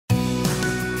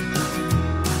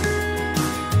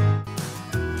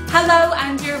Hello,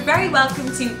 and you're very welcome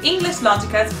to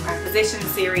EnglishLogica's Prepositions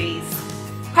series.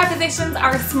 Prepositions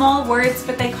are small words,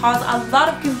 but they cause a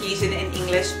lot of confusion in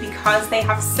English because they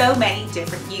have so many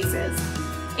different uses.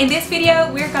 In this video,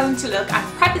 we're going to look at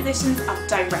prepositions of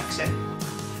direction.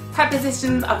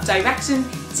 Prepositions of direction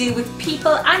deal with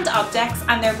people and objects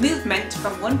and their movement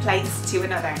from one place to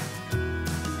another.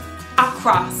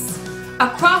 Across.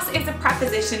 Across is a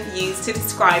preposition used to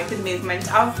describe the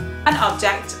movement of an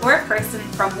object or a person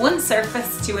from one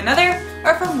surface to another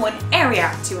or from one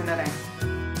area to another.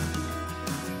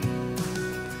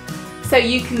 So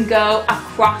you can go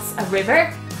across a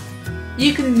river,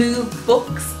 you can move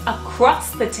books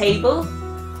across the table,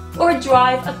 or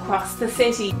drive across the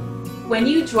city. When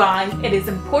you drive, it is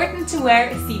important to wear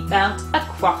a seatbelt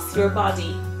across your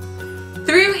body.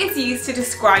 Through is used to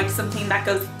describe something that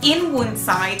goes in one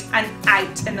side and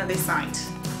out another side.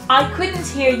 I couldn't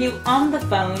hear you on the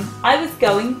phone. I was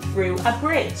going through a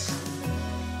bridge.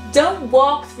 Don't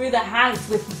walk through the house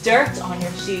with dirt on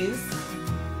your shoes.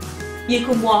 You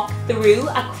can walk through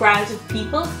a crowd of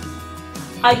people.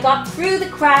 I got through the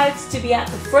crowd to be at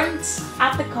the front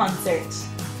at the concert.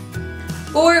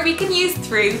 Or we can use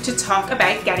through to talk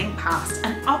about getting past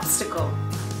an obstacle.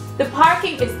 The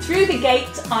parking is through the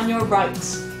gate on your right.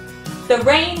 The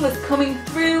rain was coming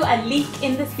through a leak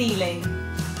in the ceiling.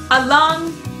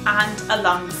 Along and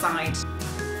alongside.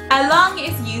 Along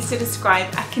is used to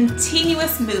describe a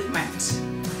continuous movement.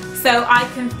 So I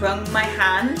can run my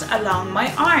hand along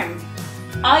my arm.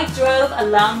 I drove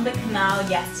along the canal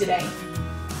yesterday.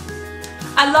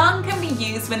 Along can be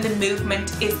used when the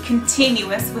movement is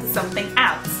continuous with something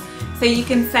else. So you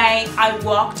can say, I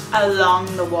walked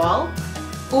along the wall.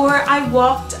 Or I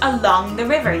walked along the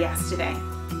river yesterday.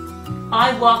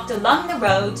 I walked along the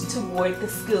road toward the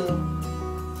school.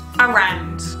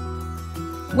 Around.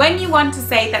 When you want to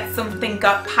say that something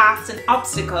got past an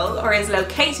obstacle or is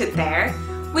located there,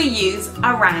 we use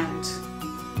around.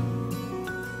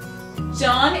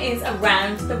 John is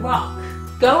around the rock.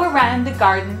 Go around the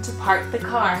garden to park the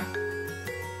car.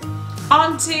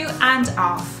 Onto and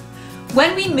off.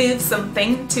 When we move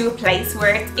something to a place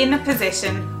where it's in a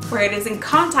position where it is in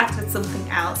contact with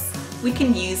something else, we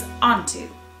can use onto.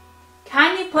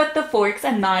 Can you put the forks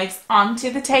and knives onto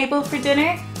the table for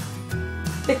dinner?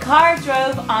 The car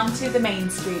drove onto the main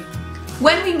street.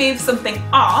 When we move something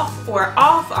off or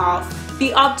off of,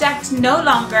 the object no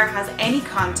longer has any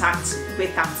contact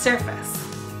with that surface.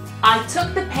 I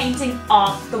took the painting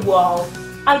off the wall.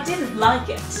 I didn't like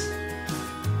it.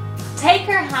 Take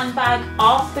her handbag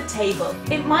off the table.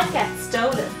 It might get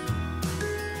stolen.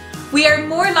 We are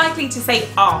more likely to say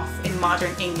off in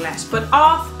modern English, but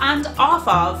off and off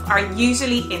of are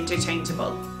usually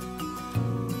interchangeable.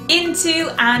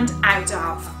 Into and out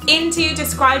of. Into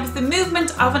describes the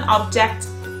movement of an object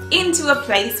into a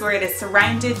place where it is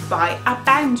surrounded by a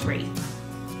boundary.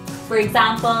 For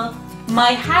example,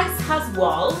 my house has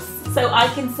walls, so I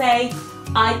can say,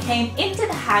 I came into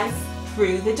the house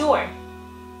through the door.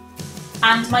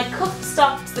 And my cup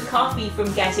stopped the coffee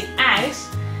from getting out,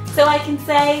 so I can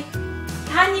say,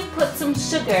 can you put some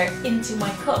sugar into my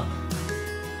cup?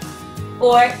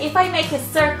 Or if I make a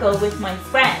circle with my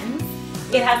friends,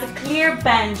 it has a clear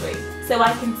boundary, so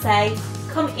I can say,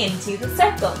 come into the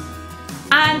circle.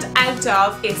 And out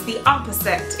of is the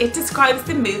opposite. It describes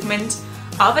the movement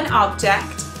of an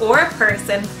object or a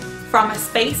person from a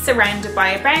space surrounded by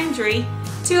a boundary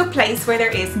to a place where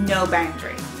there is no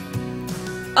boundary.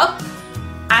 Up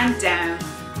and down.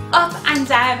 Up and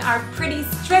down are pretty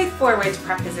straightforward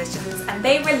prepositions, and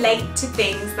they relate to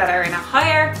things that are in a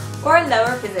higher or a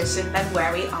lower position than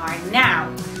where we are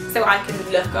now. So I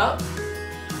can look up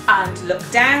and look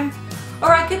down,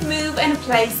 or I could move in a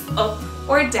place up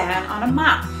or down on a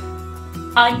map.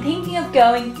 I'm thinking of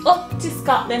going up to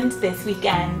Scotland this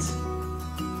weekend.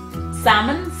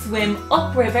 Salmon swim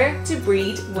upriver to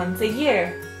breed once a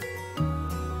year.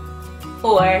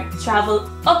 Or travel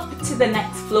up to the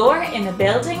next floor in a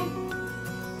building,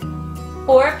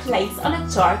 or a place on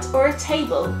a chart or a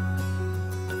table.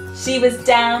 She was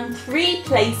down 3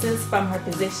 places from her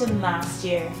position last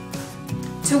year.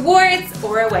 Towards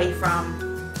or away from.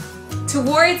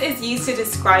 Towards is used to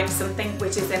describe something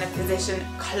which is in a position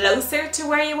closer to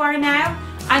where you are now,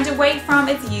 and away from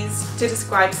is used to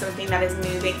describe something that is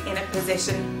moving in a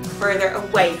position further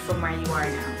away from where you are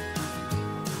now.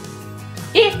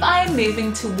 If I am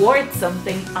moving towards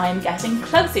something, I am getting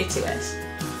closer to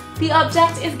it. The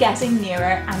object is getting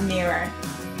nearer and nearer.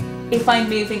 If I'm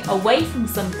moving away from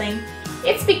something,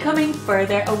 it's becoming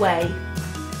further away.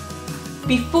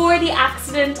 Before the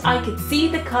accident, I could see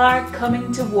the car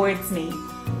coming towards me.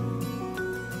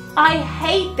 I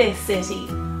hate this city.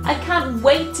 I can't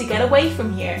wait to get away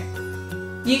from here.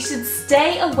 You should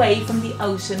stay away from the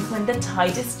ocean when the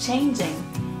tide is changing.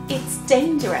 It's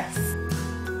dangerous.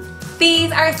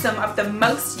 These are some of the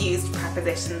most used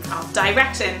prepositions of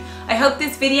direction. I hope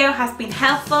this video has been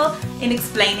helpful in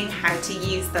explaining how to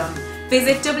use them.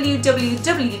 Visit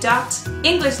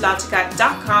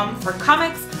www.EnglishLogica.com for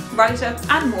comics, write-ups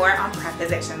and more on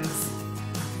prepositions.